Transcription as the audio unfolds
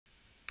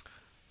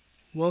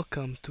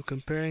Welcome to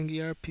comparing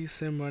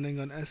ERPsim running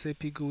on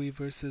SAP GUI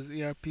versus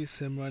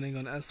ERPsim running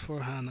on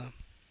S/4HANA.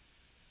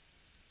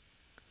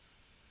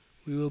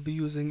 We will be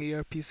using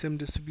ERPsim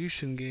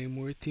distribution game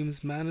where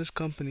teams manage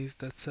companies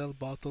that sell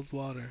bottled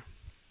water.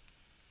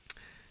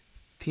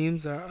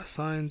 Teams are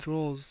assigned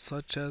roles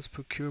such as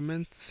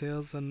procurement,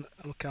 sales, and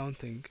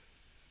accounting.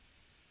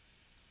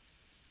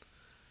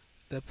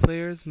 The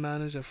players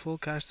manage a full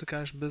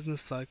cash-to-cash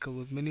business cycle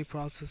with many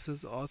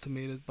processes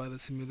automated by the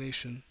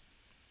simulation.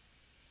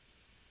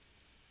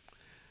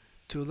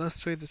 To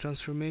illustrate the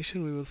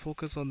transformation, we will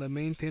focus on the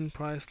maintain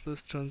price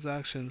list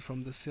transaction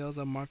from the sales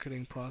and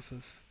marketing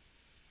process.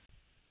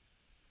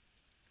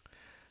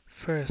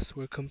 First,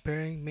 we're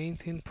comparing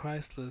maintain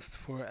price list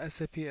for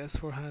SAP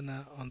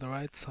S/4HANA. On the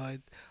right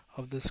side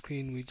of the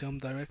screen, we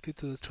jump directly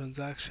to the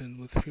transaction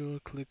with fewer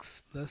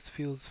clicks, less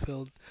fields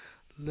filled,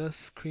 less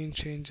screen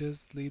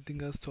changes,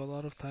 leading us to a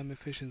lot of time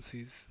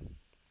efficiencies.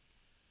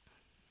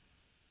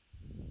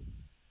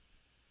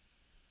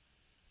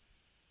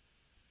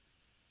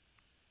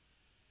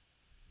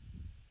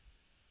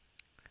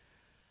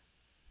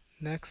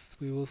 Next,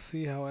 we will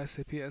see how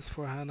SAP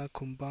S/4HANA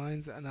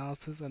combines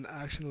analysis and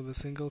action with a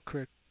single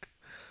click.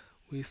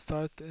 We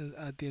start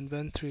at the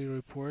inventory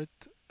report,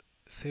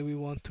 say we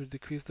want to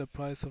decrease the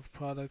price of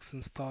products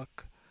in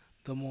stock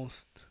the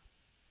most.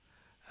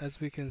 As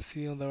we can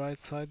see on the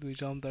right side, we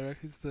jump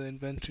directly to the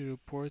inventory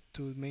report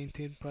to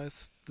maintain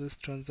price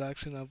list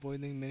transaction,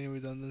 avoiding many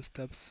redundant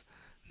steps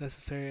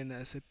necessary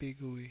in SAP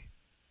GUI.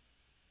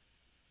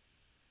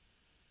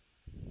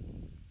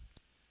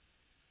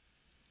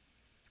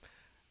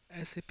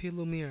 SAP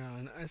Lumira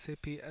and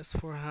SAP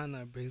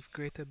S/4HANA brings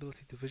great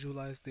ability to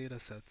visualize data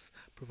sets,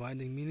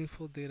 providing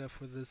meaningful data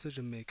for the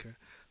decision maker.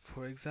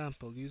 For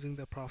example, using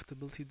the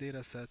profitability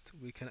data set,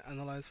 we can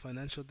analyze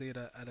financial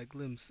data at a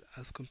glimpse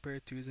as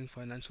compared to using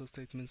financial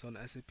statements on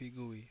SAP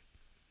GUI.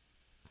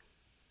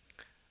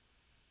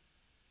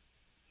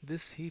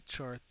 This heat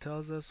chart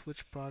tells us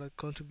which product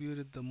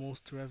contributed the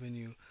most to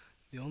revenue.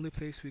 The only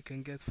place we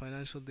can get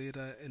financial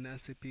data in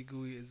SAP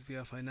GUI is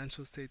via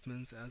financial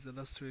statements as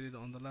illustrated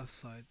on the left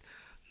side.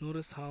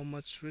 Notice how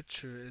much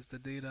richer is the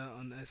data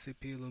on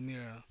SAP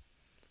Lumira.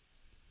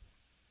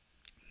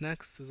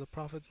 Next is a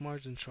profit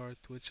margin chart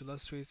which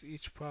illustrates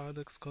each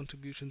product's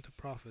contribution to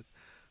profit.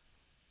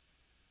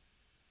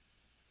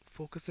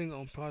 Focusing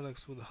on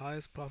products with the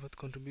highest profit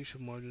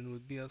contribution margin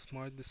would be a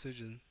smart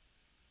decision.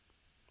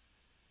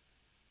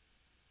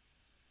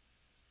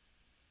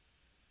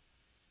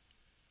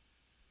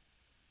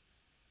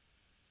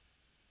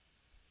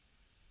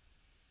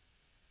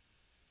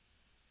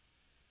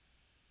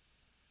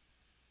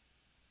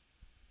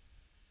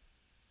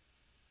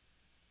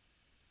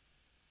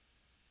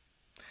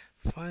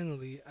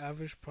 Finally,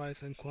 average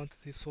price and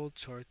quantity sold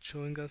chart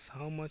showing us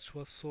how much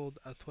was sold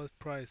at what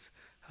price,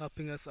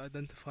 helping us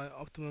identify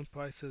optimum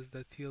prices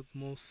that yield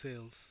most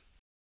sales.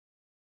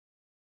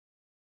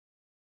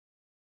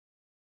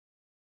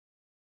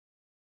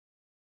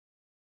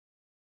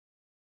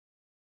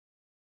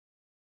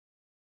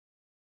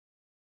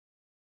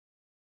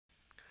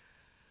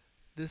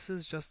 This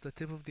is just the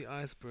tip of the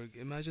iceberg.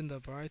 Imagine the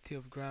variety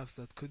of graphs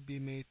that could be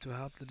made to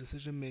help the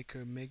decision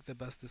maker make the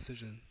best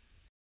decision.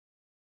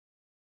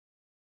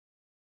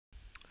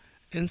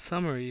 In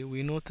summary,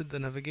 we noted the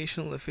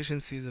navigational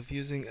efficiencies of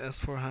using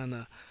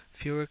S/4HANA: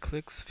 fewer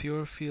clicks,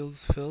 fewer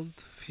fields filled,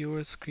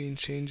 fewer screen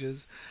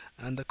changes,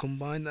 and the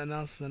combined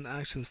analysis and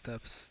action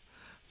steps.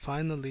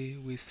 Finally,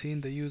 we've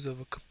seen the use of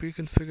a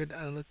pre-configured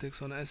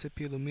analytics on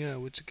SAP Lumira,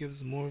 which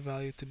gives more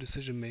value to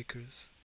decision makers.